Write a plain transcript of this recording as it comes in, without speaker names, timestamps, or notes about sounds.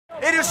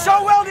It is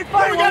so well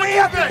defined. What we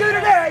have to do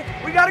today,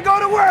 we got to go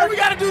to work. We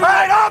got to do all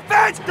right,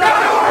 offense, go to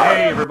work.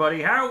 Hey,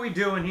 everybody. How are we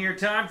doing here?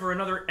 Time for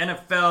another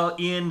NFL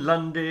in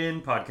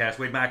London podcast.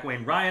 Wade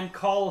McElwain, Ryan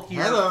Call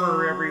here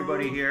for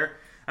everybody here.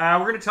 We're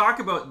going to talk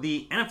about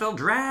the NFL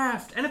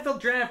Draft. NFL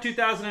Draft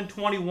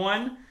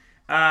 2021.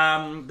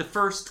 The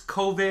first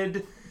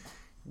COVID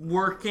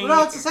working.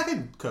 Well, no, it's the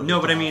second COVID. No,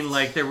 but I mean,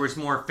 like, there was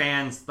more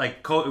fans. Like,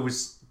 it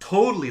was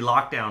totally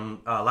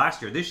lockdown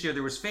last year. This year,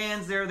 there was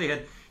fans there. They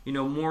had,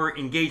 more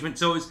engagement.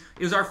 So it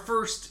was our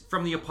first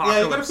from the apocalypse.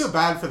 Yeah, you gotta feel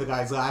bad for the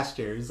guys last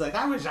year. He's like,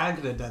 I wish I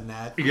could have done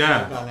that.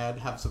 Yeah. Gone out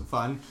and have some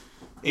fun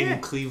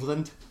in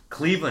Cleveland.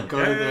 Go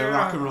to the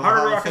Rock and Roll Hard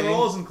Hall of Rock and Fame.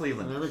 Rolls in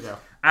Cleveland. There we go.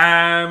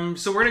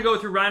 So we're going to go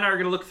through, Ryan and I are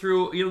going to look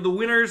through, the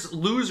winners,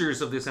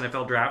 losers of this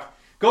NFL draft,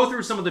 go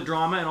through some of the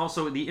drama and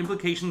also the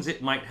implications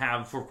it might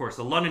have for, of course,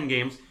 the London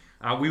games.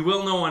 We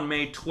will know on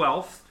May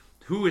 12th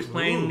who is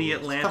playing the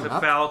Atlanta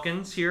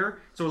Falcons here.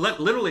 So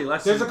literally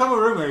less There's than... a couple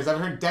of rumors. I've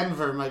heard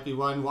Denver might be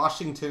one.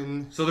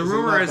 Washington. So the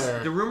rumor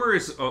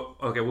is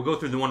okay, we'll go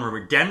through the one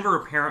rumor. Denver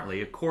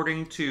apparently,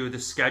 according to the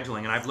scheduling,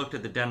 and I've looked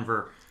at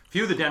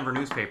few of the Denver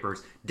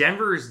newspapers,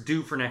 Denver is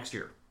due for next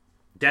year.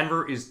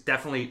 Denver is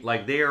definitely,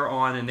 they are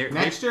on... and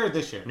Next year or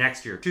this year?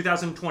 Next year.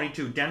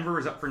 2022. Denver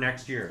is up for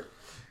next year.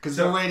 Because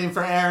they're waiting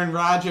for Aaron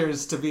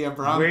Rodgers to be a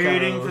Bronco.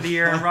 Waiting for the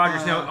Aaron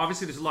Rodgers. Now,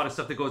 obviously, there's a lot of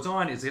stuff that goes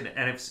on. Is it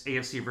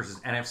AFC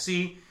versus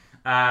NFC?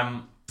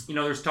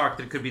 There's talk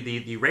that it could be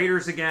the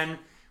Raiders again.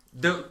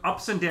 The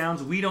ups and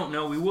downs, we don't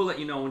know. We will let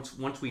you know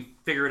once we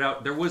figure it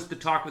out. There was the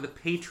talk with the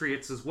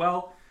Patriots as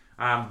well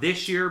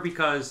this year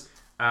because...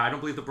 I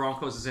don't believe the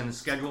Broncos is in the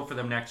schedule for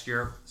them next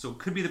year. So it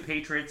could be the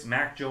Patriots.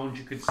 Mac Jones,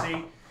 you could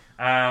see.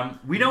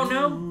 We don't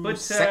know,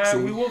 but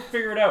we will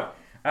figure it out.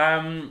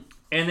 And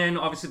then,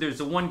 obviously, there's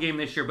the one game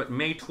this year, but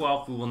May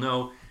 12th we will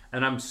know.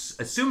 And I'm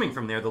assuming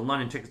from there the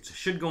London tickets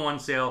should go on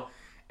sale.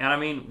 And, I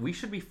mean, we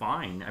should be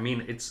fine. I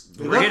mean, it's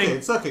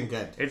looking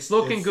good. It's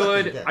looking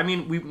good. I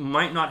mean, we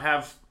might not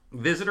have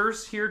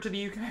visitors here to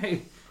the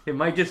UK. It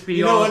might just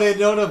be... what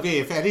it'll be?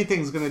 If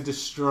anything's going to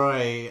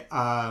destroy...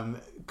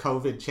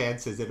 COVID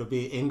chances, it'll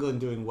be England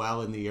doing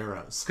well in the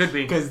Euros. Could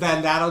be. Because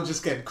then that'll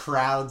just get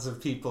crowds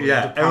of people.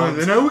 Yeah,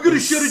 everyone's we're going to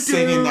shut it down.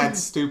 Singing that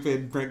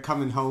stupid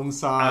Coming Home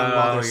song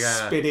while they're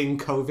spitting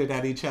COVID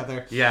at each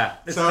other. Yeah.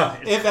 So,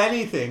 if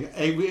anything,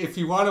 if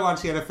you want to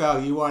watch the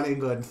NFL, you want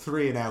England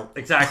 3-0.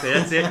 Exactly,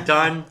 that's it,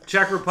 done.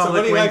 Czech Republic so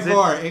what do you wins like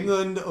more,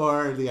 England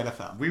or the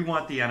NFL? We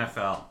want the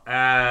NFL.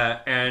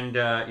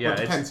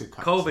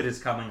 COVID is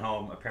coming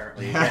home,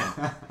 apparently,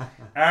 again.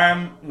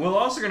 We're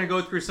also going to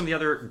go through some of the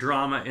other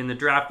drama in the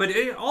draft. But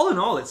all in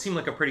all, it seemed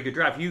like a pretty good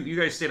draft. You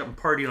guys stayed up and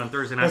partied on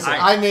Thursday night. Listen,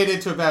 I made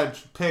it to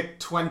about pick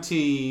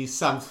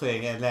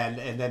 20-something, and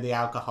then the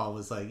alcohol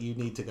was like, you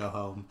need to go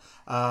home.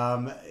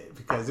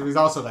 Because it was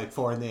also like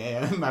 4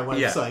 a.m. My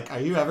wife's like, are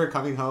you ever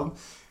coming home?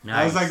 Nice.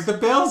 I was like, the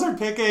Bills are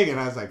picking, and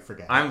I was like,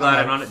 forget it. I'm glad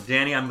I'm not it.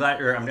 Danny, I'm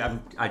glad, or I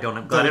don't,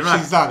 I'm glad I'm not.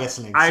 She's not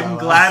listening. I'm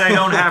glad I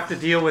don't have to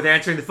deal with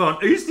answering the phone.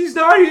 He's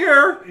not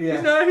here. Yeah.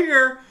 He's not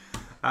here.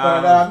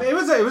 But it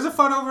was a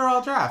fun overall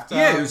draft.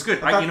 Yeah, it was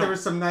good. I thought there were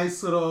some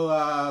nice little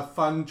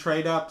fun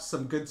trade ups,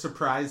 some good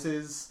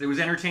surprises. It was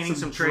entertaining.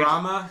 Some trades.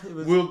 Drama.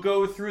 We'll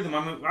go through them.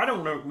 I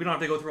don't know. We don't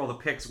have to go through all the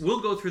picks.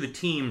 We'll go through the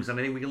teams, and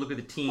I think we can look at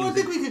the teams. Well, I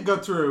think we could go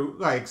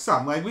through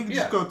some. We could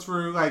just go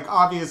through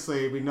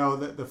obviously we know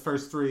that the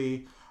first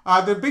three.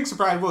 The big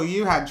surprise. Well,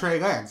 you had Trey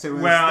Lance. It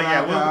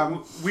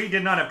was we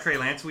did not have Trey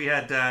Lance. We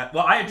had.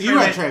 I had.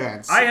 Trey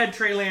Lance. I had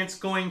Trey Lance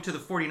going to the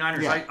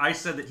 49ers. Yeah. I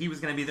said that he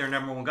was going to be their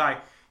number one guy.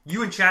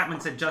 You and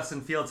Chapman said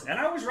Justin Fields, and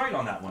I was right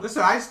on that one.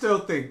 Listen, I still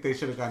think they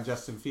should have gone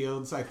Justin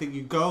Fields. I think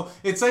you go...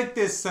 It's like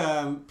this...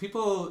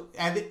 people...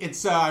 And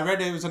it's... I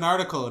read it was an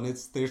article, and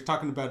they're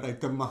talking about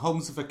the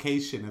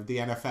Mahomesification of the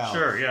NFL.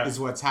 Sure, yeah. Is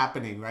what's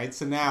happening, right?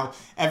 So now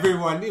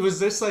everyone... It was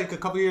just a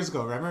couple years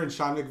ago, remember? And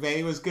Sean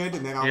McVay was good,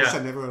 and then all of a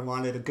sudden everyone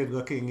wanted a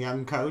good-looking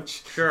young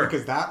coach. Sure.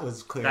 Because that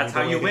was clearly That's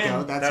how you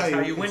win. That's how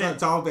you win.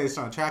 It's all based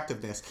on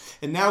attractiveness.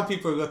 And now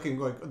people are looking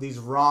like these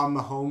raw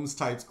Mahomes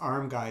types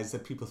arm guys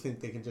that people think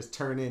they can just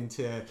turn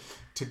into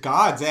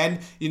gods. And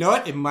you know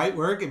what? It might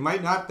work. It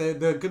might not.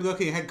 The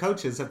good-looking head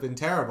coaches have been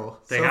terrible.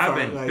 They have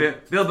been.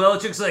 Bill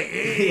Belichick's like,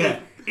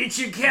 hey, it's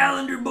your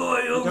calendar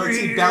boy over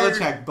here. Don't see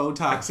Belichick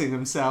Botoxing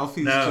himself.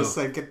 He's just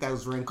get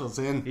those wrinkles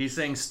in. He's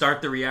saying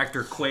start the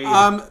reactor,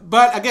 Quaid.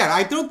 But again,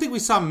 I don't think we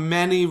saw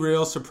many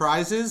real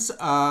surprises.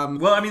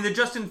 Well, I mean, the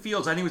Justin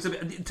Fields, I think was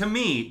to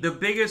me the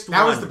biggest one.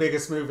 That was the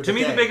biggest move of the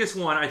day. The biggest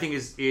one, I think,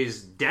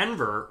 is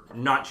Denver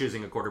not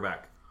choosing a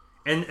quarterback.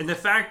 And the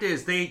fact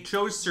is, they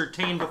chose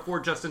Surtain before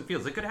Justin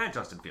Fields. They could have had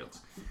Justin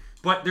Fields.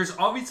 But there's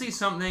obviously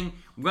something,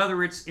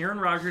 whether it's Aaron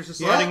Rodgers is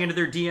sliding into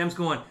their DMs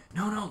going,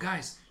 no,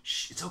 guys,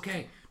 shh, it's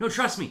okay. No,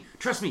 trust me.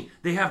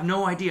 They have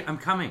no idea. I'm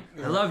coming.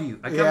 I love you.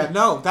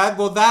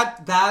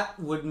 That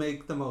would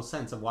make the most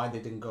sense of why they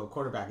didn't go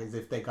quarterback is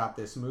if they got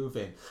this move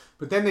in.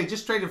 But then they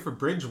just traded for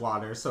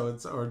Bridgewater,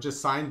 or just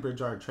signed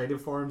Bridgewater,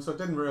 traded for him, so it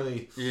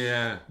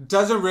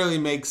doesn't really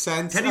make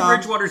sense. Teddy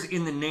Bridgewater's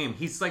in the name.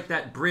 He's like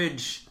that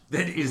bridge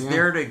that is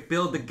there to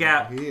build the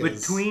gap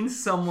between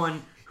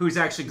someone who's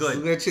actually good.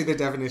 He's literally the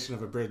definition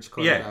of a bridge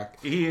quarterback.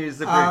 Yeah, he is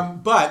the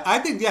bridge. But I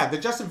think, the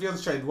Justin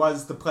Fields trade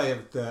was the play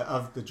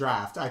of the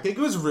draft. I think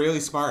it was really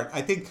smart.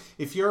 I think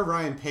if you're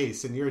Ryan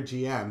Pace and you're a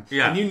GM,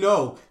 and you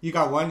know you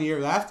got 1 year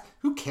left,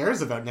 who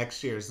cares about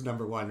next year's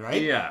number one,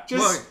 right? Yeah.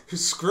 Just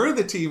screw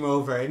the team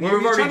over, and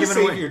Well, you're trying to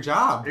save away your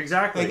job.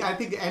 Exactly. Like, I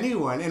think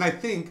anyone, and I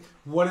think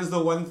what is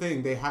the one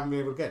thing they haven't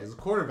been able to get is a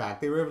quarterback.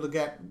 They were able to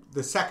get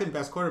the second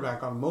best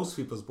quarterback on most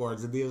people's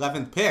boards in the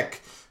 11th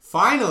pick.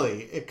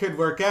 Finally, it could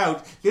work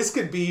out. This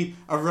could be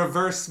a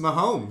reverse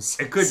Mahomes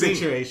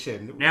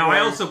situation. Be. Now, I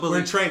also believe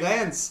where Trey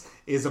Lance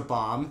is a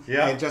bomb,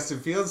 yeah. and Justin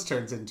Fields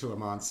turns into a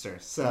monster.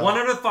 So 1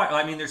 out of 5.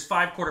 I mean, there's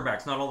 5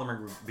 quarterbacks. Not all of them are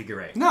going to be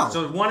great. No.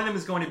 So one of them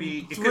is going to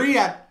be 3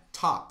 at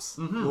tops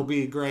will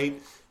be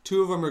great.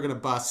 2 of them are going to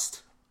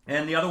bust,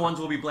 and the other ones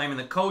will be blaming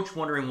the coach,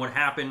 wondering what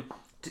happened.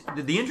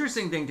 The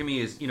interesting thing to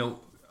me is,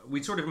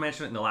 we sort of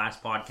mentioned it in the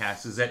last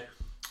podcast, is that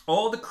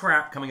all the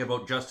crap coming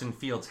about Justin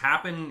Fields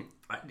happened.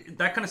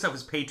 That kind of stuff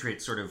is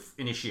Patriots sort of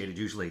initiated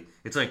usually.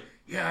 It's like,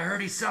 yeah, I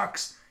heard he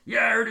sucks.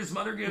 Yeah, I heard his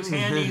mother gives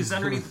handies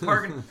underneath the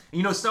parking.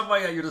 Stuff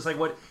like that. You're just like,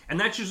 what? And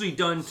that's usually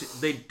done.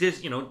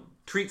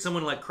 Treat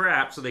someone like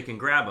crap so they can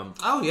grab them.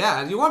 Oh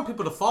yeah, you want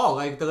people to fall,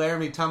 like the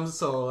Laramie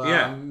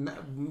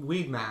Tunsil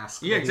weed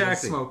mask. Yeah,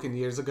 exactly. He was smoking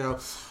years ago.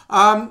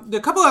 A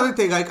couple other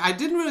things, like I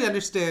didn't really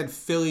understand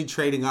Philly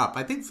trading up.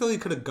 I think Philly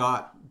could have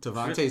got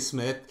Devontae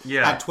Smith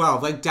at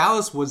 12. Like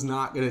Dallas was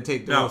not going to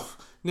take those.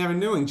 Never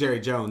knowing Jerry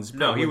Jones.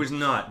 No, he was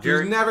not. He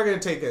was never going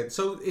to take it.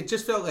 So it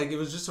just felt like it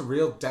was just a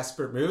real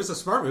desperate move. It was a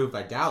smart move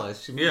by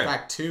Dallas. You move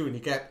back 2 and you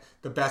get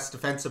the best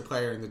defensive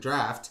player in the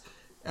draft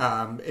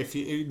if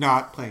you're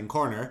not playing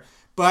corner.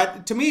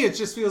 But to me, it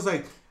just feels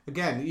like,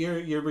 again,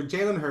 you're with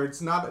Jalen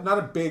Hurts, not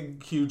a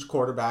big, huge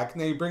quarterback.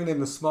 And then you bring in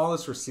the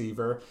smallest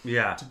receiver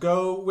to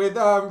go with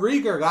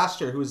Rieger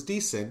last year, who was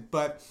decent.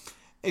 But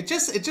it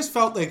just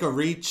felt like a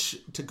reach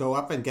to go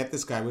up and get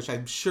this guy, which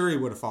I'm sure he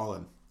would have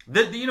fallen.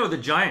 The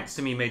Giants,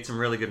 to me, made some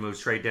really good moves,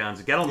 trade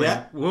downs.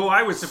 Gettleman, who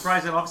I was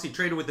surprised that obviously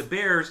traded with the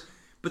Bears,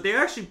 but they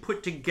actually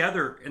put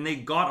together and they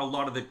got a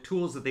lot of the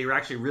tools that they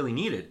actually really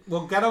needed.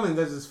 Well, Gettleman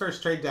does his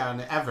first trade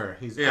down ever.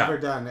 He's ever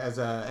done as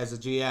a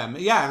GM.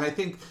 Yeah, and I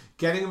think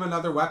getting him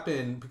another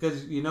weapon,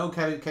 because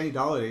Kenny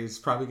Golladay is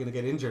probably going to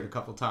get injured a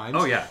couple times.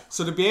 Oh, yeah.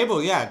 So to be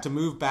able, to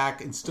move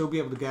back and still be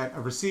able to get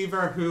a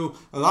receiver who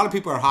a lot of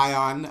people are high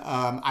on.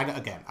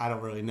 I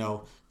don't really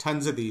know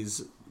tons of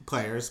these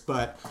players,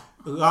 but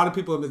a lot of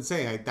people have been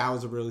saying that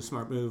was a really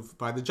smart move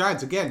by the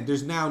Giants. Again,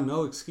 there's now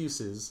no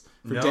excuses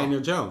for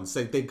Daniel Jones.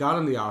 Like, they got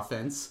on the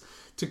offense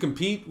to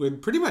compete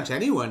with pretty much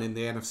anyone in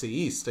the NFC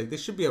East. Like, they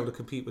should be able to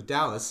compete with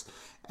Dallas.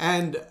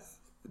 And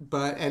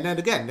then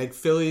again, like,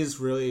 Philly's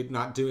really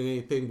not doing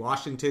anything.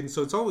 Washington,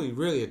 so it's only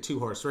really a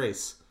 2-horse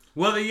race.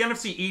 Well, the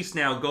NFC East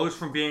now goes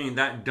from being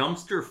that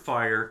dumpster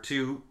fire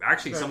to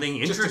actually something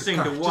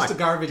interesting to watch. Just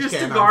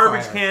a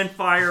garbage can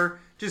fire.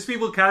 Just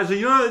people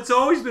casually, it's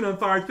always been on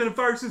fire. It's been on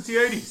fire since the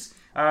 80s.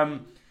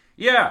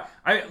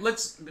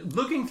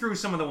 Looking through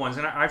some of the ones,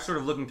 and I've sort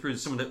of looking through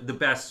some of the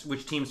best,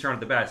 which teams turned out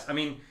the best. I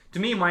mean,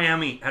 to me,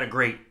 Miami had a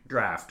great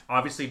draft.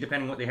 Obviously,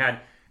 depending on what they had.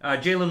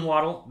 Jalen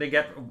Waddle, they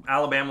get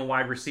Alabama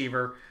wide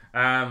receiver.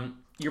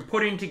 You're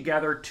putting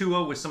together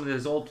Tua with some of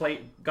his old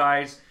plate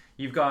guys.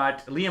 You've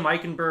got Liam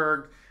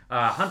Eichenberg,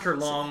 Hunter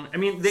Long. I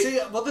mean, this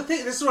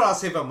is what I'll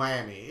say about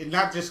Miami. And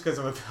not just because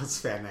I'm a Bills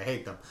fan, I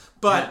hate them.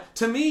 But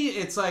to me,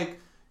 it's like,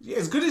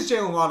 as good as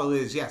Jalen Waddle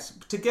is, yes,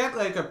 to get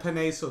like a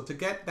Penaso, to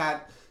get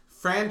that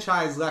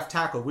franchise left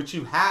tackle, which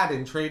you had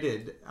and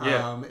traded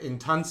in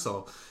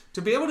Tunsil,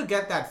 to be able to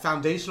get that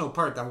foundational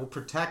part that will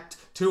protect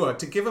Tua,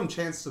 to give him a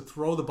chance to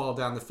throw the ball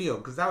down the field,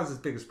 because that was his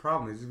biggest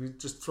problem, is he was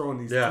just throwing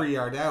these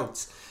 3-yard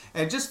outs.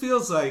 And it just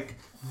feels like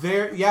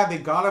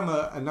they got him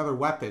another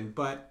weapon,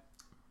 but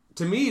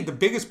to me, the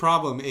biggest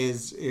problem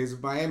is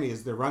Miami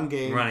is their running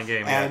game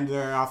and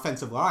their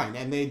offensive line,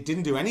 and they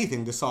didn't do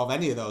anything to solve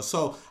any of those.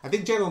 So I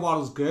think Jalen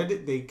Waddle's good.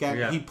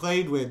 He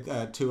played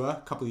with Tua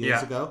a couple of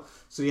years ago,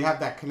 so you have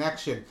that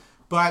connection.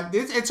 But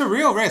it's a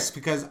real risk,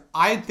 because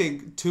I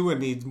think Tua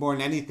needs more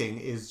than anything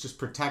is just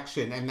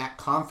protection and that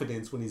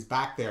confidence when he's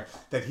back there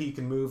that he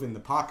can move in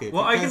the pocket.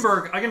 Well,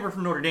 Eichenberg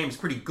from Notre Dame is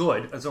pretty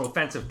good as an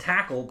offensive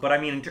tackle, but I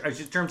mean, in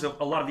terms of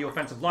a lot of the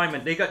offensive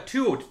linemen, they got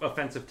 2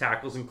 offensive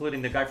tackles,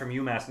 including the guy from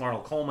UMass,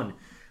 Larnell Coleman.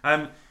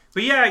 But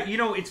yeah,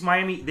 it's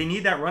Miami. They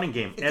need that running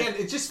game. Again,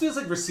 it just feels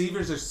like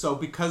receivers are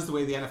because the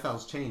way the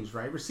NFL's changed,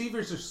 right?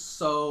 Receivers are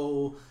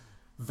so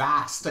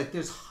vast. Like,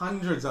 there's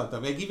hundreds of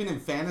them. Like, even in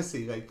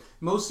fantasy, like,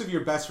 most of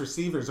your best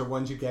receivers are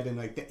ones you get in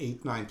like the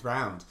 8th, 9th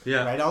round.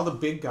 Yeah. Right? All the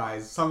big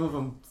guys, some of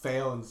them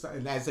fail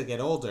and as they get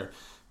older.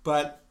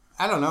 But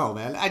I don't know,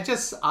 man.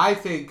 I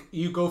think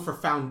you go for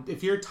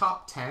if you're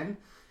top 10,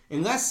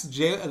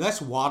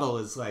 unless Waddle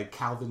is like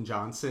Calvin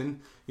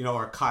Johnson,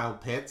 or Kyle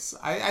Pitts.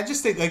 I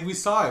just think, like, we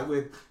saw it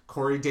with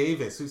Corey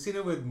Davis. We've seen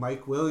it with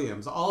Mike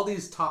Williams. All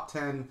these top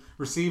 10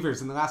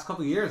 receivers in the last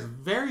couple of years,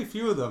 very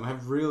few of them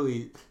have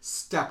really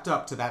stepped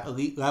up to that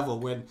elite level,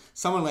 when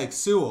someone like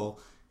Sewell,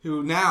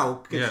 who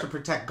now gets to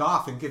protect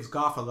Goff and gives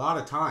Goff a lot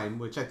of time,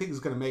 which I think is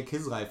going to make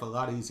his life a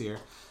lot easier.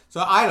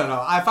 So I don't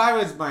know. If I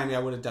was Miami, I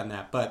would have done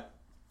that. But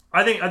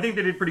I think they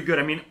did pretty good.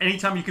 I mean,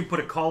 anytime you can put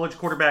a college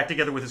quarterback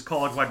together with his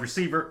college wide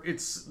receiver,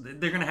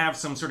 they're going to have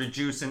some sort of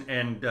juice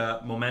and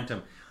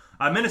momentum.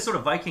 Minnesota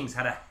Vikings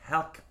had a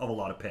heck of a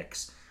lot of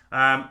picks.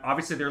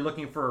 Obviously, they're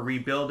looking for a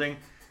rebuilding.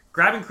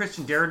 Grabbing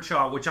Christian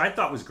Darrinshaw, which I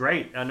thought was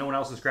great. No one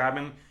else is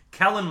grabbing.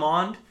 Kellen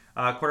Mond,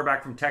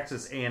 quarterback from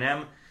Texas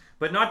A&M.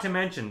 But not to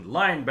mention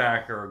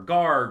linebacker,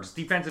 guards,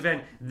 defensive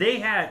end.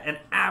 They had an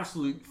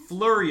absolute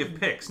flurry of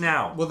picks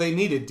now. Well, they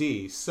needed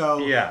D. So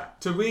yeah.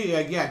 To me,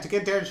 to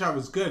get Darrinshaw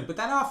was good. But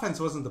that offense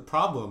wasn't the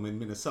problem in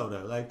Minnesota.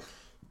 Like,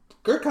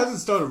 Kirk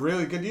Cousins still had a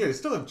really good year. They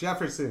still have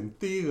Jefferson,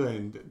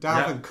 Thielen,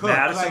 Dalvin Cook.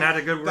 Madison had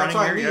a good running year. That's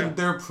what I mean.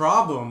 Their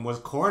problem was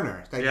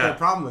corner. Their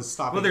problem was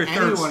stopping their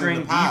anyone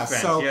in the pass.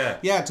 Defense,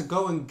 so to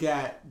go and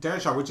get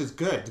Darrinshaw, which is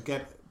good to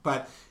get,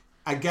 but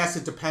I guess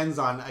it depends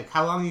on like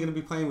how long are you going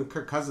to be playing with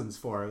Kirk Cousins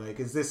for? Like,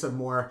 is this a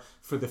more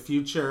for the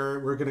future?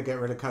 We're going to get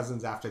rid of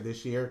Cousins after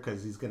this year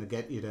because he's going to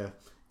get you to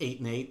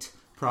 8-8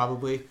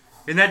 probably.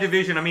 In that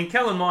division, I mean,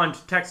 Kellen Mond,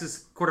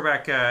 Texas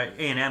quarterback,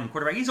 A&M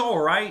quarterback, he's all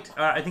right.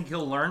 I think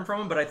he'll learn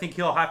from him, but I think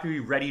he'll have to be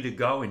ready to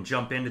go and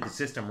jump into the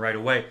system right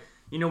away.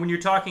 You know, when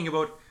you're talking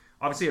about,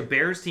 obviously, a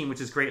Bears team,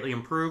 which is greatly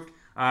improved,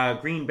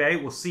 Green Bay,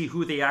 we'll see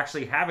who they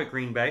actually have at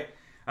Green Bay.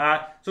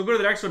 So go to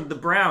the next one, the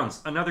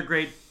Browns. Another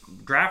great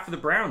draft for the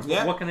Browns.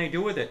 Yeah. What can they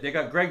do with it? They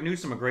got Greg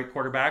Newsome, a great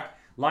quarterback.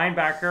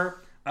 Linebacker,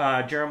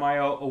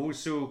 Jeremiah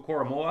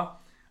Owusu-Koramoah.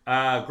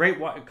 A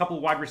couple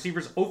of wide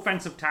receivers,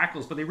 offensive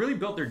tackles, but they really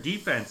built their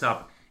defense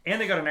up, and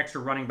they got an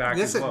extra running back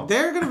as well.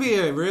 They're going to be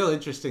a real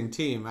interesting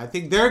team. I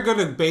think they're going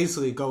to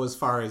basically go as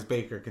far as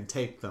Baker can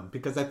take them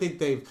because I think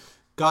they've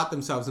got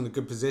themselves in a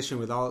good position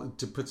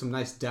to put some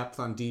nice depth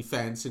on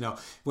defense. You know,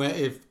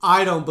 if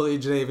I don't believe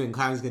Jadeveon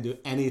Clowney's going to do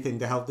anything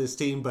to help this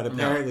team, but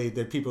apparently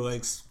there are people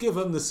like give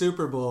them the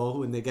Super Bowl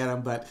when they get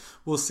him, but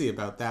we'll see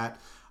about that.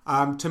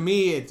 To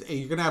me,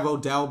 you're going to have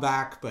Odell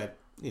back, but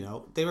you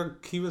know,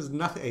 he was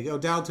nothing.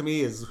 Odell to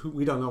me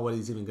we don't know what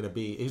he's even going to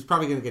be. He's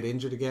probably going to get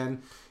injured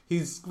again.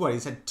 He's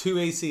had 2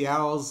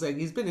 ACLs. Like,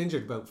 he's been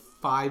injured about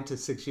 5 to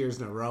 6 years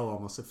in a row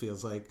almost, it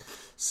feels like.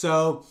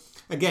 So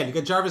again, you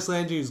got Jarvis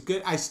Landry, who's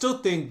good. I still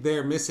think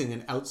they're missing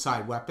an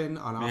outside weapon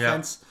on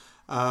offense.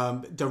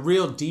 Yeah. The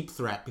real deep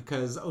threat,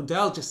 because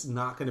Odell just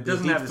not going to be a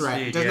deep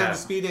threat. Doesn't have the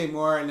speed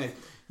anymore, and they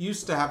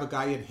used to have a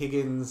guy in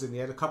Higgins, and he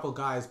had a couple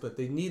guys, but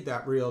they need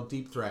that real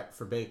deep threat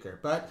for Baker.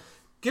 But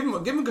Give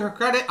them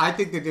credit. I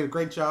think they did a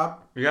great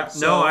job. Yeah,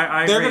 so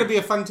I they're agree. going to be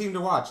a fun team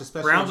to watch,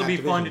 especially Browns will be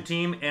division. fun to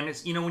team, and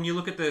it's when you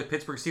look at the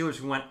Pittsburgh Steelers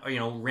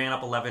who ran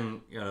up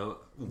 11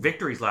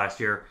 victories last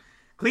year.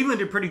 Cleveland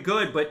did pretty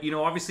good, but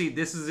obviously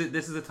this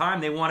is the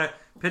time they want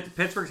to.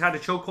 Pittsburgh's had a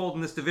chokehold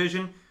in this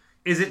division.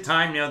 Is it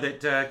time now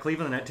that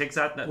Cleveland takes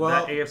that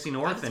AFC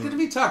North? It's going to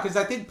be tough because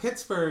I think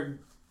Pittsburgh.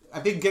 I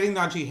think getting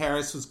Najee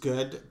Harris was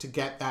good to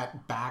get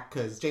that back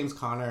because James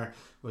Conner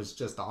was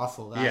just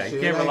awful last year. Yeah,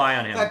 you can't rely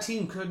on him. That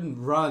team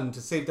couldn't run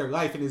to save their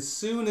life, and as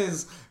soon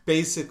as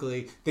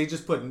basically they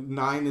just put 8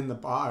 in the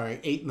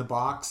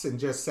box and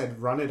just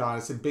said run it on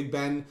us, and Big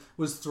Ben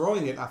was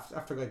throwing it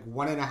after like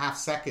 1.5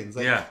 seconds.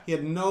 He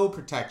had no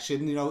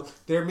protection.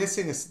 They're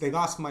missing they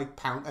lost Mike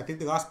Pounce. I think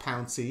they lost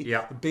Pouncey,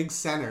 a big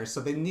center,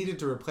 so they needed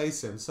to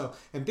replace him.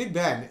 And Big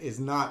Ben is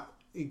not.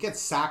 He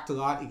gets sacked a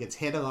lot. He gets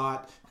hit a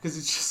lot because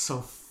it's just so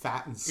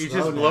fat and slow. He's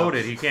just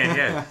bloated. He can't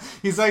hit.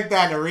 He's like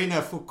that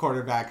arena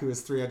quarterback who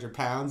was 300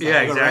 pounds.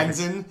 Yeah,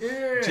 exactly.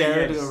 Lorenzen.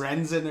 Jared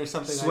Lorenzen or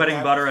something like that.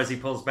 Sweating butter as he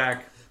pulls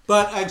back.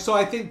 But so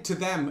I think to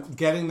them,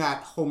 getting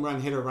that home run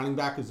hitter running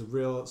back is a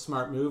real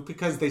smart move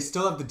because they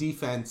still have the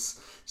defense.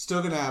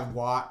 Still going to have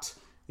Watt,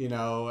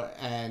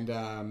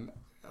 and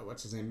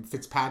what's his name?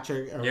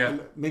 Fitzpatrick.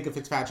 Minka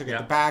Fitzpatrick at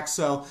the back.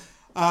 So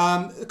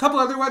a couple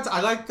other ones.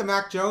 I like the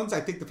Mac Jones. I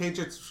think the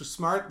Patriots were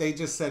smart. They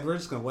just said, we're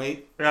just going to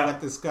wait.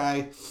 Let this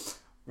guy.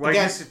 Well, he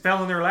just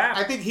fell in their lap.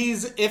 I think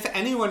if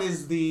anyone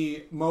is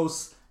the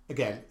most,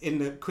 again, in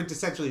the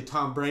quintessentially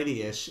Tom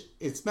Brady-ish,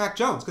 it's Mac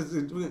Jones. Because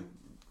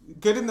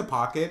good in the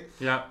pocket.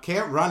 Yeah.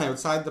 Can't run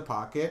outside the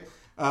pocket.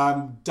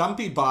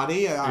 Dumpy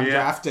body on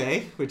draft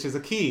day, which is a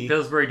key.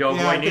 Pillsbury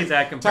Doughboy needs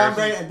that comparison.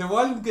 Tom Brady, the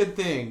one good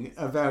thing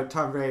about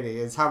Tom Brady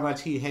is how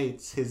much he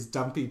hates his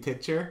dumpy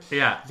picture.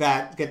 Yeah.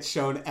 That gets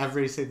shown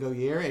every single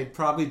year. It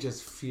probably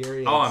just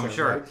furiates him. I'm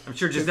sure. Right? I'm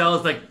sure Giselle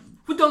is like,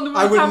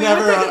 I would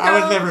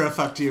never have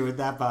fucked you with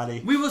that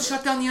body. We will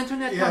shut down the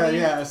internet.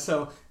 Yeah.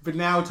 So, but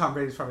now Tom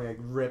Brady's probably like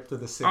ripped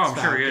with a six. I'm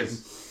sure he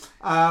is.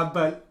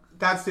 But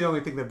that's the only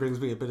thing that brings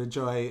me a bit of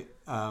joy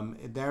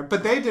there.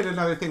 But they did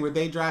another thing where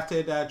they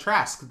drafted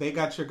Trask. They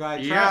got your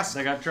guy Trask.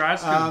 Yeah, they got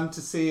Trask.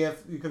 To see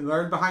if you can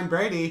learn behind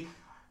Brady.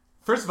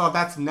 First of all,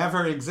 that's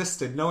never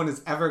existed. No one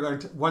has ever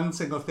learned one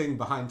single thing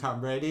behind Tom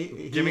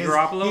Brady. Jimmy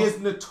Garoppolo? He is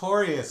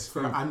notorious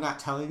for I'm not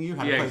telling you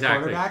how to play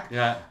quarterback.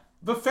 Yeah.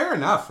 But fair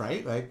enough,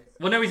 right? Like,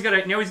 well, now he's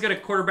got a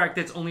quarterback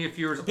that's only a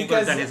few years older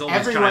because than his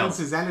oldest everyone's child.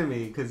 his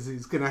enemy because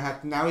he's gonna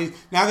have now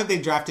that they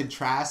drafted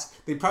Trask,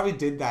 they probably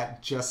did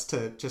that just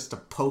to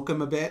poke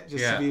him a bit,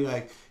 to be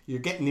like, you're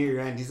getting near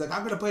your end. He's like,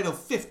 I'm gonna play till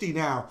 50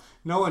 now.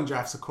 No one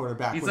drafts a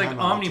quarterback. He's when like I'm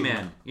on the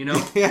Omni-Man,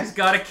 team. He's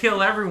got to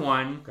kill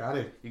everyone. Got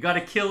it. You got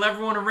to kill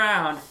everyone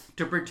around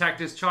to protect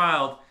his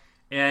child.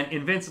 And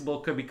Invincible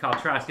could be Kyle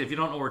Trask. If you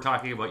don't know what we're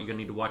talking about, you're gonna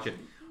need to watch it.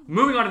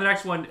 Moving on to the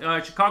next one,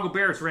 Chicago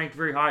Bears ranked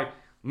very high.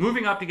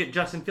 Moving up to get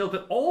Justin Fields,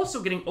 but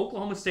also getting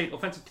Oklahoma State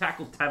offensive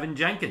tackle Tevin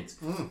Jenkins,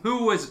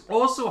 who was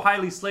also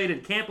highly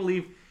slated. Can't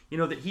believe,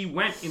 that he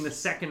went in the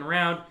second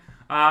round.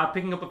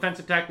 Picking up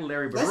offensive tackle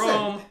Larry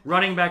Barome,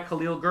 running back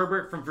Khalil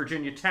Gerbert from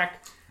Virginia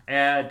Tech.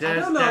 I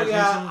don't know,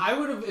 I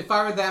would have, if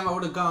I were them, I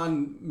would have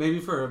gone maybe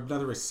for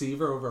another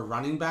receiver over a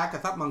running back. I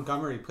thought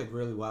Montgomery played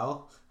really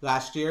well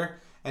last year.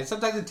 And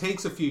sometimes it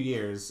takes a few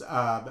years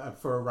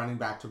for a running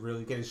back to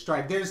really get his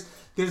stride. There's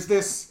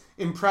this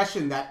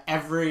impression that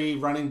every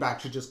running back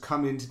should just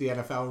come into the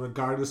NFL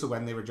regardless of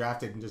when they were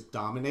drafted and just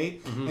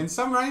dominate. Mm-hmm. And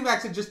some running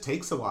backs, it just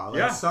takes a while.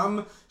 Like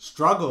some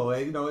struggle,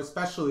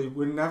 especially,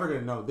 we're never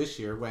going to know this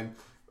year when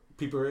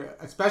people,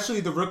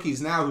 especially the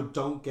rookies now who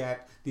don't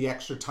get the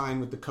extra time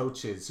with the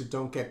coaches, who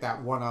don't get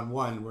that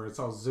one-on-one where it's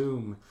all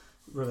Zoom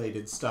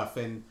related stuff.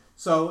 And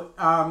so,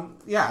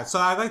 so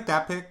I like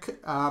that pick.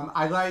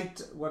 I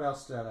liked, what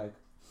else did I like?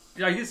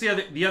 Yeah, I guess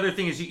the other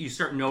thing is you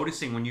start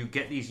noticing when you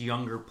get these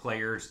younger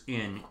players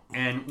in,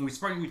 and when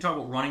we talk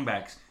about running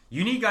backs,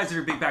 you need guys that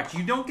are big backs.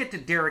 You don't get to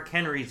Derrick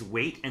Henry's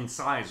weight and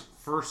size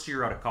first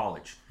year out of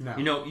college. No.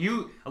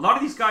 A lot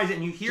of these guys,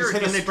 and you hear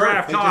it in the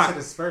draft talk,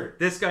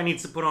 this guy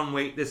needs to put on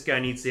weight, this guy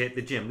needs to hit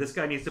the gym, this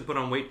guy needs to put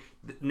on weight.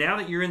 Now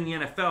that you're in the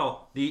NFL,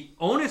 the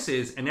onus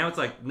is, and now it's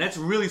like, let's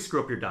really screw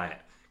up your diet.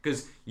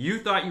 Because you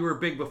thought you were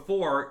big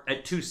before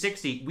at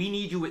 260. We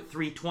need you at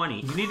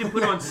 320. You need to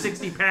put on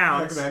 60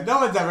 pounds. No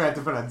one's ever had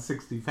to put on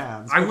 60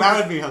 pounds. That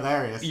would be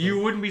hilarious. You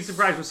wouldn't be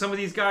surprised. With some of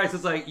these guys,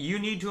 it's like, you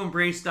need to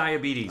embrace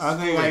diabetes. You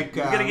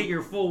got to get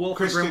your full Wolf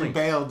Christian Grimling.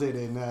 Bale did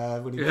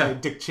when he played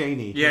Dick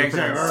Cheney. Yeah,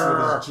 exactly.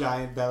 With his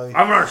giant belly.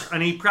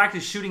 And he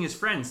practiced shooting his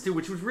friends, too,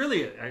 which was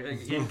really a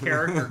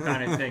in-character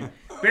kind of thing.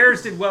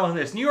 Bears did well in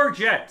this. New York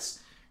Jets.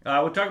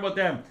 We'll talk about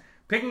them.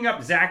 Picking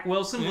up Zach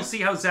Wilson. We'll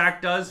see how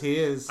Zach does. He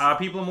is.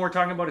 People are more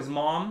talking about his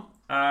mom,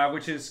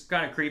 which is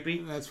kind of creepy.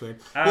 That's weird.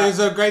 There's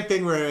a great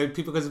thing where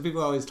because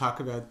people always talk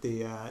about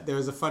there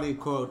was a funny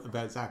quote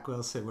about Zach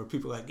Wilson where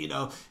people are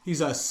like, he's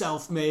a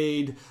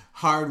self-made,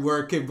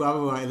 hard-working, blah,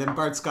 blah, blah. And then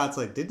Bart Scott's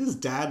like, did his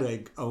dad,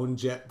 own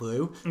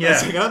JetBlue?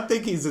 Yeah. I don't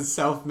think he's a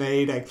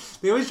self-made.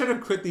 They always try to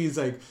quit these,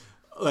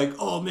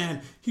 oh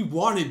man, he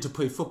wanted to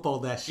play football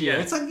that year.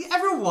 Yeah. It's like,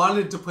 everyone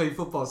wanted to play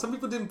football. Some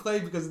people didn't play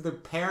because of their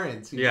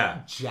parents.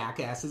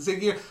 Jackasses.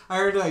 I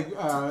heard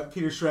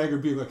Peter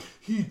Schrager being like,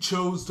 he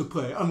chose to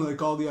play,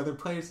 unlike all the other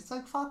players. It's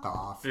like, fuck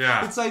off.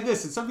 Yeah. It's like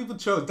this. And some people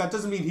chose. That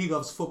doesn't mean he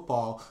loves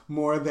football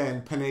more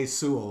than Penei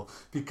Sewell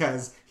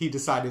because he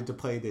decided to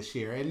play this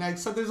year. And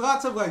so there's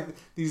lots of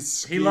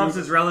these. He loves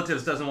his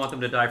relatives, doesn't want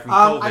them to die from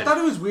COVID. I thought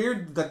it was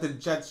weird that the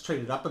Jets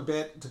traded up a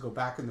bit to go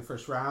back in the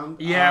first round.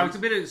 Yeah, it was a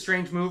bit of a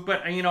strange move,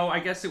 but I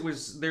guess it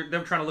was they're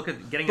trying to look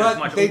at getting as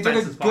much offense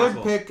as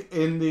possible. They did a good pick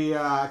in the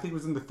I think it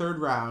was in the third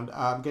round,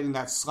 getting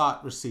that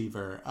slot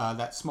receiver,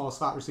 that small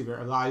slot receiver,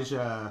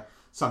 Elijah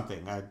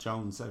something,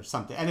 Jones or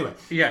something. Anyway,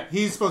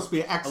 he's supposed to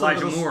be excellent.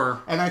 Elijah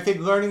Moore, and I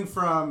think learning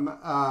from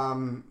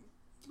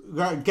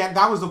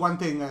that was the one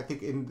thing I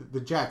think in the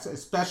Jets,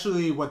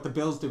 especially what the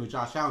Bills did with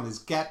Josh Allen, is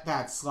get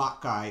that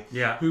slot guy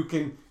who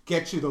can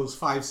get you those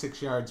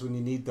 5-6 yards when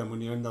you need them, when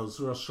you're in those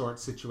real short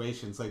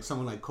situations, like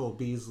someone like Cole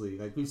Beasley.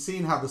 We've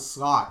seen how the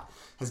slot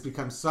has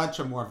become such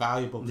a more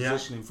valuable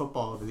position in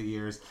football over the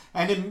years,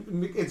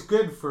 and it's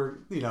good for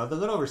the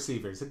little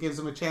receivers. It gives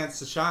them a chance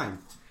to shine.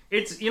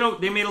 It's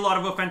they made a lot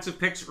of offensive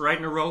picks right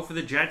in a row for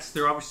the Jets.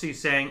 They're obviously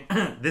saying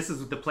this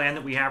is the plan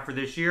that we have for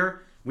this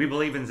year. We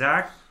believe in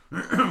Zach.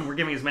 We're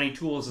giving as many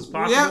tools as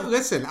possible. Yeah,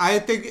 listen, I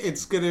think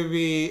it's going to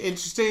be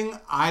interesting.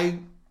 I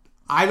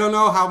don't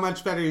know how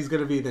much better he's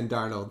going to be than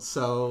Darnold,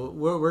 so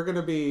we're going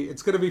to be.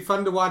 It's going to be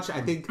fun to watch. I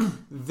think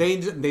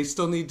they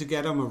still need to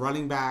get him a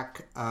running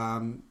back.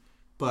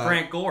 But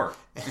Frank Gore.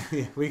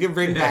 We can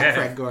bring back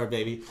Frank Gore,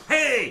 baby.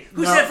 Hey,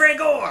 who said Frank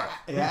Gore?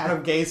 Yeah,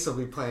 Adam Gase will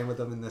be playing with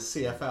him in the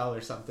CFL or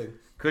something.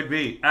 Could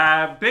be.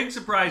 Big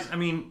surprise.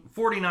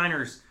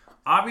 49ers.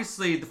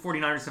 Obviously, the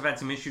 49ers have had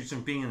some issues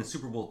from being in the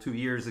Super Bowl 2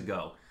 years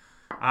ago.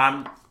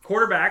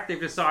 Quarterback, they've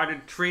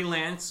decided Trey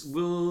Lance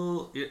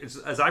will,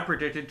 as I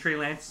predicted, Trey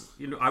Lance,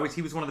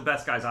 he was one of the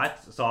best guys I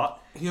saw.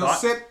 He'll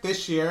sit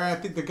this year. I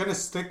think they're going to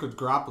stick with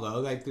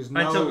Garoppolo.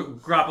 Until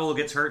Garoppolo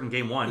gets hurt in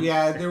game one.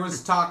 Yeah, there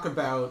was talk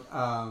about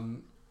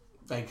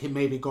him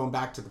maybe going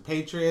back to the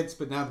Patriots,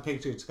 but now the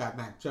Patriots got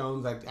Mac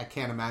Jones. I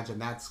can't imagine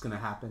that's going to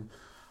happen.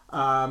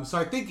 So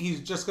I think he's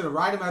just going to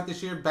ride him out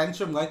this year,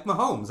 bench him like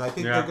Mahomes. I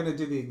think they're going to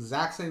do the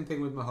exact same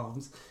thing with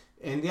Mahomes.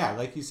 And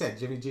like you said,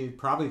 Jimmy G is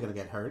probably going to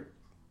get hurt.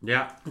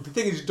 Yeah. But the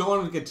thing is, you don't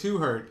want him to get too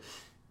hurt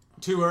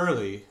too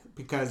early.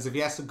 Because if he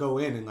has to go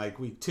in like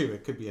week 2,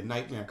 it could be a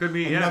nightmare. Could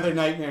be another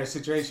nightmare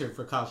situation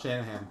for Kyle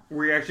Shanahan.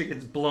 Where he actually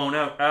gets blown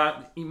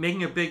out.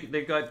 Making a big.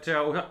 They got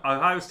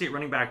Ohio State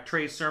running back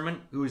Trey Sermon,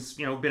 who's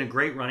been a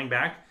great running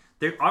back.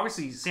 They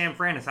obviously San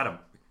Fran has had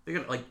they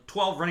got like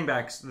 12 running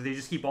backs that they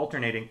just keep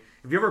alternating.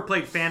 If you ever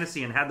played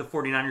fantasy and had the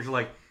 49ers, you're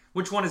like,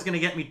 which one is going to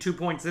get me 2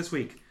 points this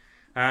week?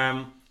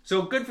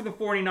 So good for the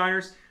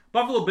 49ers.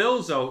 Buffalo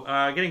Bills, though,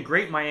 getting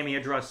great Miami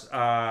edge rush.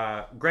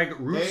 Greg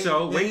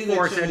Rousseau, Wake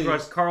Forest edge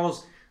rush,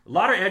 Carl's. A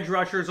lot of edge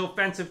rushers,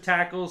 offensive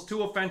tackles,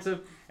 2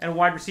 offensive, and a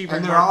wide receiver.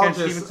 And they're all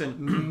just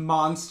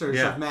monsters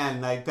of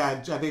men. Like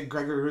that, I think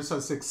Gregory Rousseau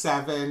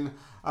 6'7".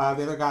 The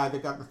other guy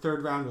that got the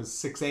 3rd round was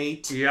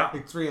 6'8". Yeah.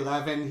 Like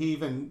 3'11". He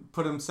even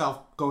put himself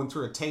going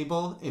through a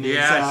table in his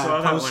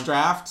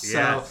post-draft.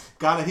 So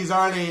he's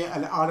already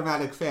an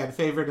automatic fan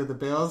favorite of the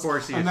Bills. Of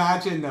course he is.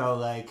 Imagine,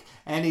 though,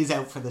 and he's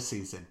out for the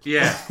season.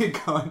 Yeah.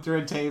 Going through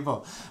a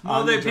table.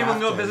 Well, people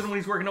go visit him when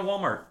he's working at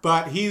Walmart.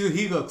 But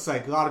he looks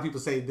like, a lot of people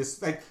say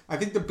this, I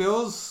think the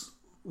Bills,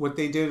 what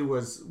they did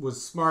was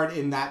smart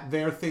in that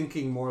they're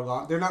thinking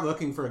more they're not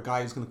looking for a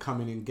guy who's going to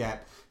come in and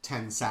get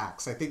 10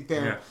 sacks. I think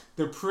they're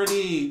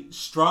pretty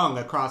strong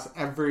across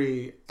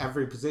every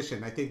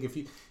position. I think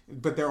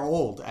but they're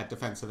old at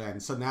defensive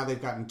end. So now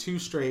they've gotten 2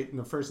 straight in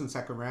the 1st and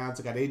 2nd rounds.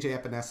 They got AJ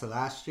Epinesa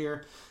last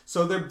year.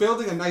 So they're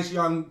building a nice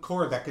young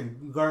core that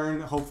can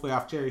learn, hopefully,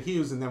 off Jerry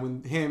Hughes. And then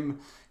when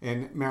him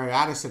and Mario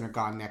Addison are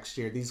gone next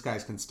year, these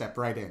guys can step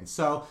right in.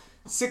 So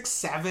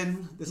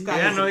 6'7". This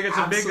guy is they got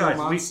some big guys.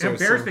 Monster,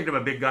 Bears picked up a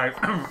big guy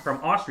from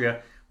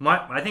Austria.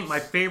 I think my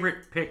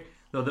favorite pick,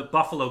 though, that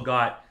Buffalo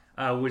got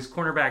was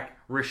cornerback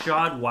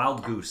Rashad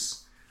Wild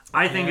Goose.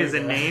 I think is a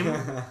name.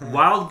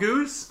 Wild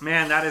Goose,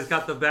 man, that has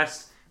got the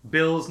best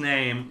Bills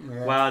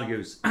name, Wild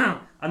Goose.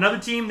 Another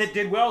team that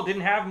did well,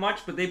 didn't have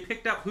much, but they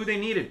picked up who they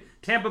needed.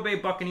 Tampa Bay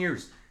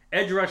Buccaneers.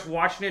 Edge rush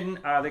Washington.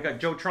 They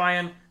got Joe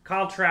Tryon,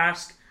 Kyle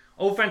Trask,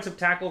 offensive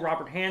tackle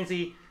Robert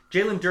Hansey,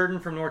 Jalen Durden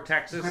from North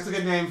Texas. That's a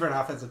good name for an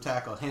offensive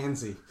tackle,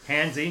 Hansey.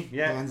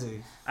 Yeah.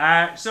 Hansey.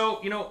 So,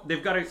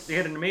 they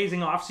had an amazing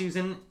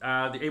offseason.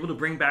 They're able to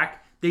bring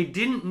back. They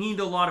didn't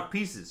need a lot of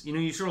pieces.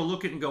 You sort of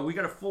look at it and go, we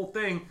got a full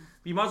thing.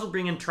 You might as well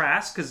bring in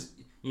Trask because,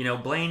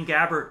 Blaine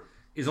Gabbert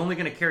is only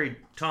going to carry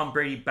Tom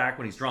Brady back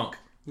when he's drunk.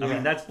 I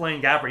mean, that's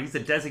Blaine Gabbert. He's the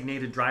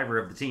designated driver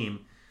of the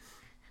team.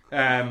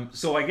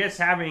 So I guess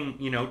having,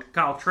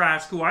 Kyle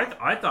Trask, who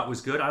I thought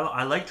was good.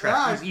 I like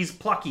Trask. He's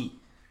plucky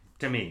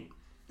to me.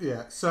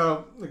 Yeah,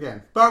 so,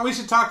 again. But we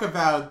should talk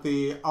about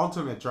the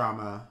ultimate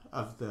drama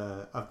of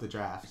the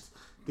draft.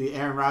 The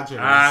Aaron Rodgers.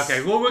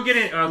 Okay, well, we'll get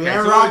in. Okay, the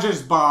Aaron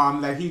Rodgers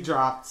bomb that he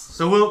dropped.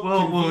 So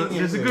we'll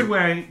there's a good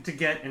way to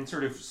get and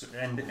sort of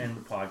end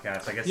the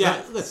podcast, I guess.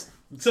 Yeah, listen.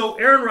 So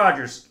Aaron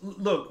Rodgers,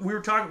 look,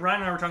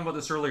 Ryan and I were talking about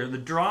this earlier, the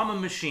drama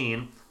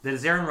machine that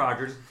is Aaron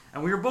Rodgers,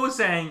 and we were both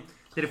saying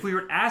that if we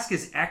were to ask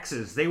his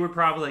exes, they would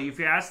probably, if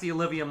you ask the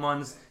Olivia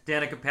Munns,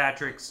 Danica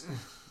Patrick's,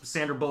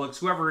 Sandra Bullock's,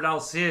 whoever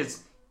else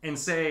is, and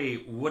say,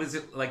 what is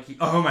it like?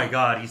 Oh my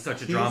God, he's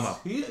such a drama.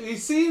 He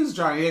seems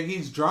drawn.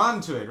 He's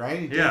drawn to it, right?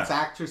 He dates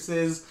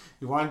actresses.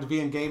 He wanted to be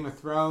in Game of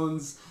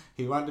Thrones.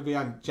 He wanted to be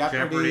on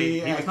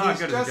Jeopardy. He was not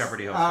good as a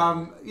Jeopardy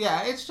host.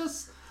 It's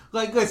just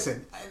like,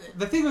 listen,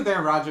 the thing with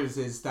Aaron Rodgers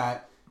is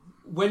that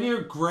when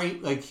you're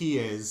great like he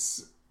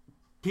is,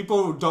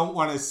 people don't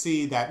want to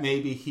see that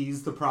maybe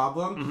he's the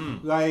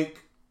problem. Mm-hmm.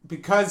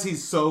 Because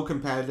he's so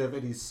competitive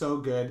and he's so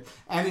good,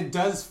 and it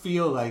does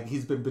feel like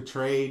he's been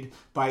betrayed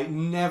by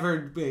in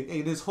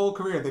his whole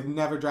career, they've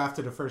never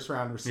drafted a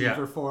first-round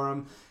receiver for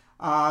him.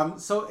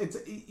 So it's,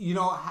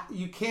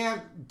 you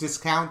can't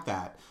discount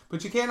that.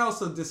 But you can't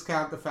also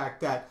discount the fact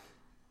that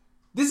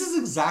this is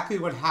exactly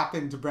what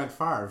happened to Brett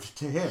Favre,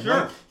 to him.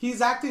 Sure. He's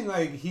acting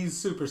like he's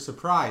super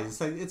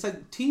surprised. It's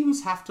like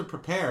teams have to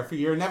prepare for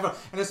your never,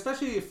 and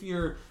especially if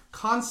you're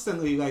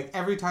constantly,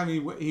 every time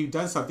he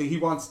does something, he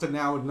wants to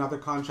now another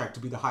contract to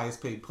be the highest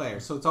paid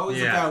player. So it's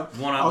always about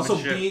also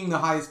being the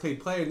highest paid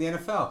player in the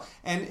NFL.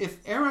 And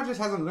if Aaron Rodgers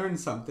hasn't learned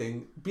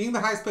something, being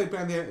the highest paid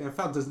player in the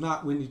NFL does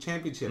not win you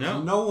championships.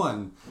 No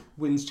one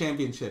wins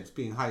championships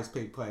being highest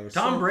paid players.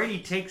 Tom Brady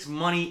takes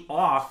money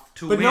off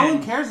to win. But no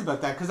one cares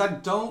about that because I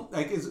don't,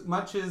 as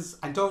much as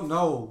I don't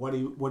know what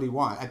he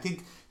wants. I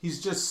think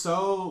he's just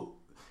so...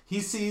 He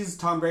sees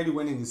Tom Brady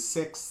winning his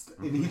 6th,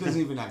 and he doesn't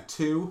even have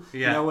 2.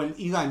 Yeah. When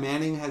Eli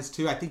Manning has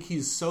 2, I think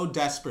he's so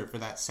desperate for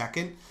that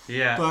 2nd.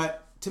 Yeah.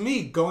 But to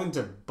me, going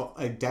to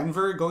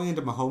Denver, going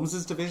into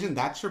Mahomes' division,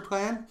 that's your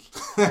plan?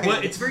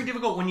 Well, it's very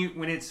difficult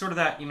when it's sort of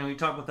that, you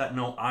talk about that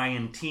no I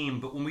in team,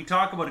 but when we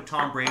talk about a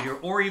Tom Brady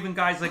or even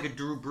guys like a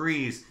Drew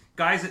Brees,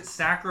 guys that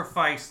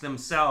sacrifice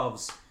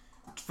themselves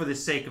for the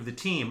sake of the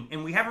team,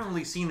 and we haven't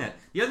really seen that.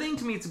 The other thing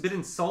to me it's a bit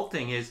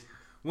insulting is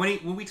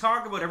when we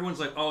talk about everyone's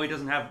like, oh, he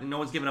doesn't have, no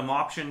one's giving him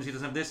options, he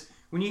doesn't have this.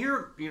 When you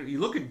hear, you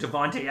look at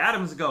Devontae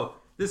Adams and go,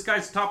 this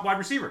guy's top wide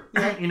receiver,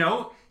 and he's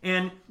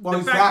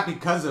not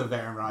because of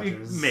Aaron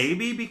Rodgers.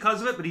 Maybe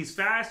because of it, but he's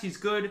fast, he's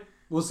good.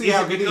 We'll see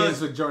how good he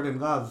is with Jordan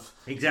Love.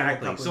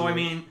 Exactly. So I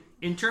mean,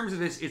 in terms of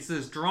this, it's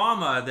this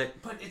drama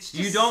that But it's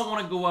you just- don't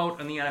want to go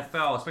out in the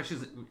NFL, especially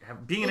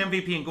being an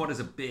MVP and going as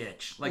a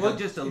bitch. Like,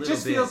 just a little It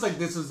just bitch. feels like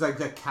this was like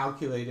a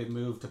calculated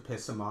move to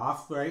piss him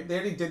off, right? They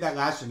already did that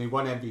last year and he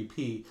won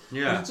MVP.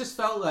 Yeah. And it just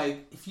felt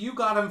like, if you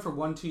got him for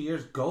 1-2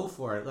 years, go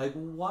for it. Like,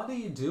 what are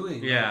you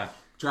doing? Yeah. Like,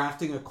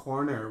 drafting a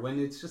corner when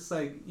it's just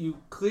like, you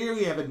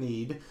clearly have a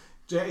need.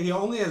 He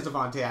only has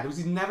Devontae Adams.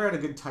 He's never had a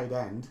good tight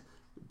end.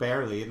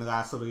 Barely in the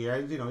last little year.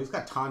 You know, he's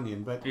got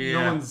Tanyan, but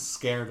no one's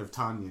scared of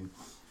Tanyan.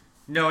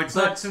 No, it's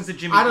But not since the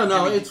Jimmy. I don't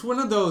know. Jimmy- It's one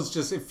of those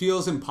just, it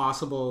feels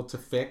impossible to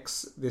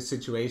fix this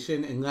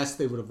situation unless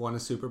they would have won a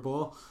Super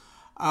Bowl.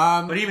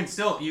 But even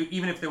still,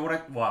 even if they would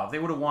have, if they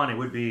would have won, it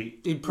would be.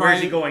 He'd Where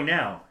is he probably- going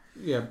now?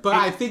 Yeah, but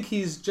I think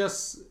he's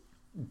just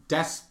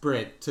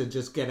desperate to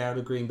just get out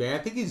of Green Bay. I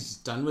think he's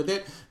just done with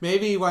it.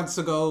 Maybe he wants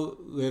to go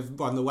live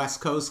on the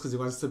West Coast because he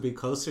wants to be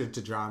closer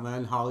to drama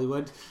in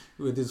Hollywood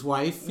with his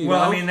wife. You know?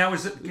 I mean, that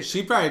was.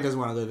 She probably doesn't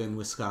want to live in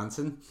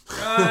Wisconsin.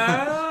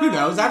 Who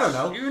knows? I don't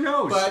know. Who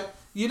knows? But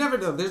you never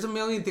know. There's a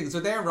million things.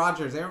 With Aaron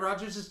Rodgers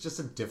is just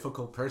a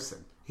difficult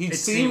person. He It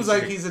seems seems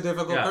like to be. he's a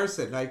difficult Yeah.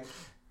 person. Like,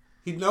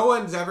 no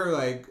one's ever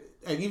like,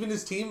 and even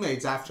his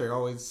teammates after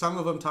always, some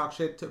of them talk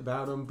shit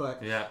about him,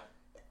 but Yeah.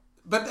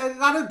 But a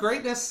lot of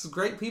greatness,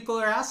 great people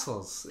are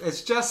assholes.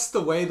 It's just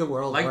the way the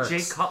world Like works. Jay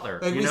Cutler,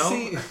 Like you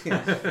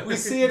know? we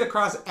see it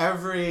across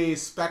every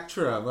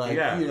spectrum. Like,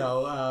 Yeah. you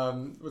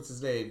know, what's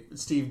his name?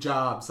 Steve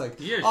Jobs. Like,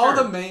 Yeah, all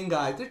sure. the main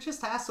guys, they're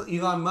just assholes.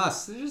 Elon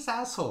Musk, they're just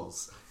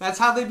assholes. That's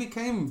how they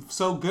became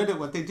so good at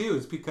what they do.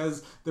 It's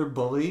because they're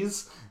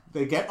bullies.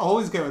 They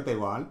always get what they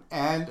want.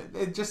 And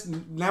it just,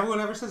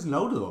 everyone ever says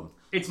no to them.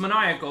 It's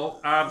maniacal,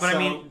 but I So,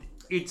 mean,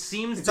 it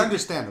seems It's that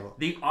understandable.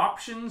 the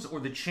options or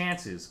the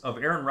chances of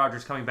Aaron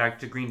Rodgers coming back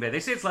to Green Bay, they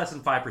say it's less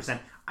than 5%.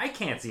 I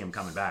can't see him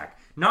coming back.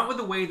 Not with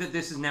the way that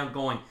this is now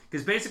going.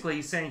 Because basically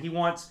he's saying he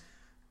wants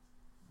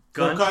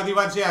He wants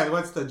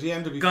the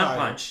GM to be gun fired.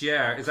 punch.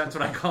 Yeah, is that's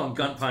what I call him,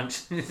 gun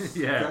punch.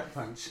 Yeah. Gut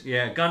punch.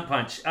 Yeah, gun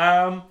punch.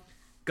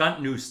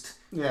 Gun noosed.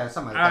 Yeah,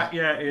 something like that.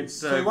 Yeah, it's...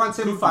 So he wants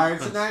him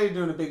fired. So now you're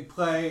doing a big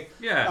play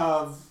Yeah.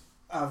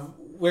 of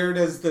where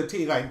does the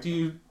team, like, do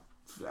you...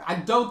 I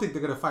don't think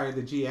they're going to fire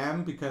the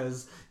GM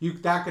because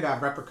that could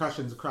have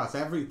repercussions across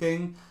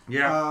everything.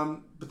 Yeah.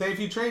 But then if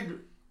you trade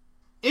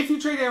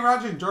Aaron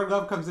Rodgers and Jordan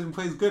Love comes in and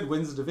plays good,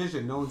 wins the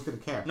division, no one's going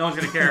to care. No one's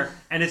going to care.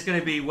 And it's going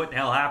to be what the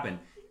hell happened.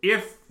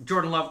 If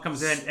Jordan Love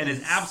comes in and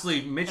is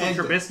absolutely Mitchell And-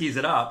 Trubisky's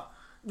it up,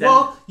 then...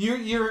 Well,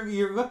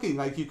 you're looking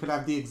like you could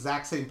have the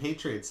exact same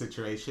Patriots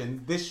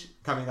situation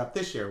coming up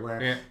this year,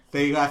 where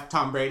they let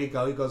Tom Brady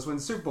go, he goes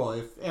wins the Super Bowl.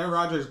 If Aaron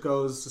Rodgers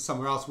goes to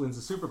somewhere else, wins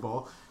the Super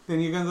Bowl, then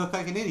you're going to look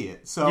like an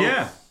idiot. So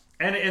Yeah.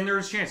 And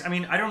there's a chance. I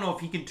mean, I don't know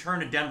if he can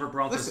turn a Denver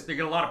Broncos. Listen. They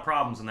got a lot of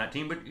problems on that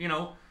team, but, you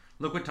know,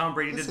 look what Tom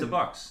Brady did to the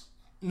Bucks.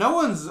 no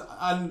one's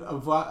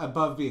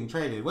above being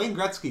traded. Wayne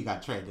Gretzky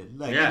got traded,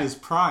 in his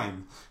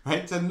prime,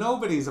 right? So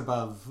nobody's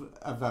above.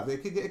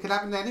 It could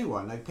happen to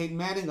anyone. Like Peyton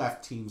Manning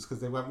left teams because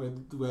they went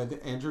with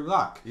Andrew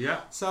Luck.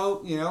 Yeah.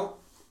 So, you know,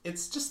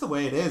 it's just the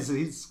way it is.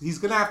 He's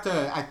going to have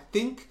to, I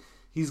think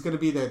he's going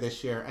to be there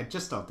this year. I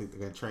just don't think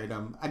they're going to trade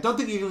him. I don't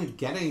think you're going to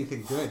get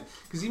anything good.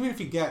 Because even if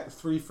you get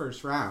 3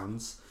 first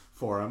rounds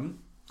for him,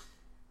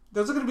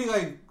 those are going to be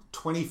like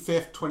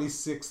 25th,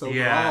 26th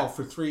overall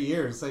for 3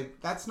 years. Like,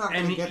 that's not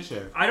going to get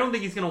you. I don't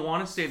think he's going to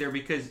want to stay there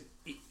because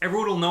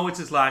everyone will know it's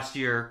his last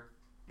year.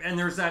 And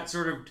there's that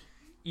sort of,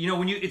 you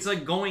know, it's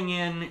like going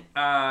in,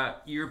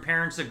 your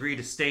parents agree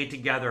to stay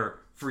together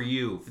for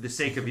you, for the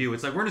sake of you.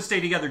 It's like, we're going to stay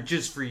together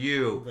just for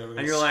you.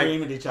 And you're like,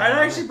 scream at each other.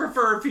 I'd actually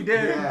prefer if he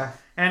did. Yeah.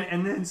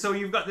 And then so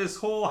you've got this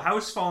whole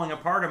house falling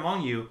apart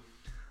among you.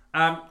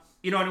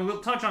 You know, and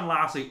we'll touch on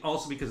lastly,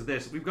 also because of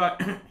this, we've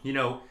got, you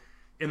know,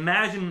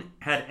 imagine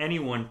had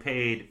anyone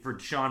paid for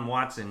Deshaun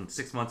Watson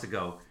 6 months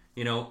ago,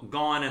 you know,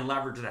 gone and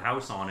leveraged the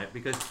house on it,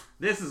 because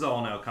this is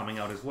all now coming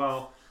out as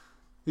well.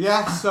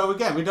 Yeah, so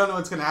again, we don't know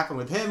what's going to happen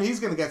with him. He's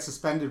going to get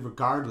suspended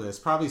regardless.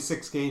 Probably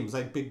 6 games,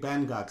 like Big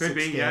Ben got Could 6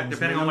 be, games yeah,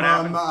 depending minimum.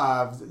 on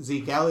what happens.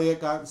 Zeke Elliott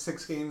got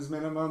 6 games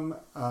minimum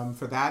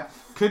for that.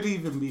 Could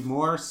even be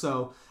more.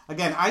 So,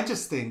 again, I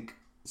just think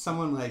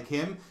someone like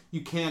him, you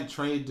can't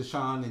trade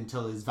Deshaun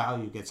until his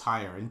value gets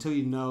higher. Until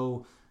you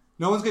know...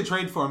 No one's going to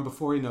trade for him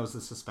before he knows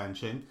the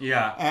suspension.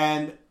 Yeah.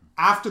 And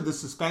after the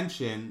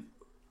suspension,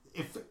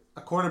 if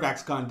a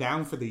quarterback's gone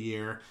down for the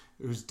year...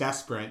 who's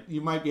desperate, you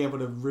might be able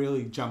to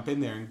really jump in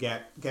there and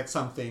get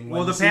something.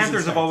 Well, the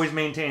Panthers have always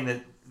maintained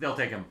that they'll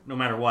take him no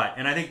matter what.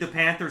 And I think the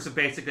Panthers have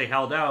basically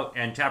held out,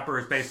 and Tepper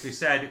has basically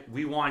said,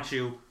 we want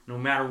you no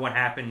matter what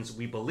happens.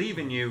 We believe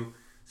in you.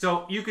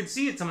 So you could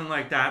see it something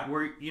like that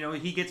where, you know,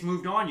 he gets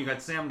moved on. You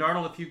got Sam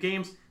Darnold a few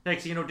games.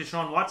 Next, you know,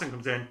 Deshaun Watson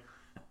comes in.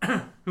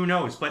 Who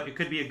knows? But it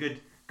could be a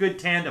good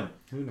tandem.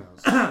 Who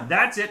knows?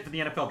 That's it for the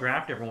NFL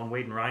draft, everyone.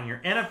 Wade and Ryan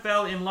here.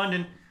 NFL in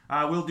London.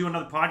 We'll do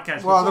another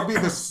podcast. Well, there'll be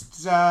this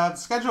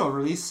schedule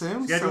release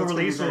soon. Schedule so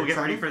release, we'll get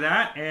ready exciting. for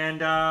that.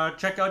 And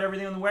check out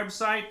everything on the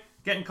website.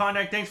 Get in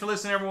contact. Thanks for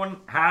listening, everyone.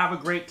 Have a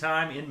great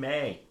time in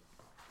May.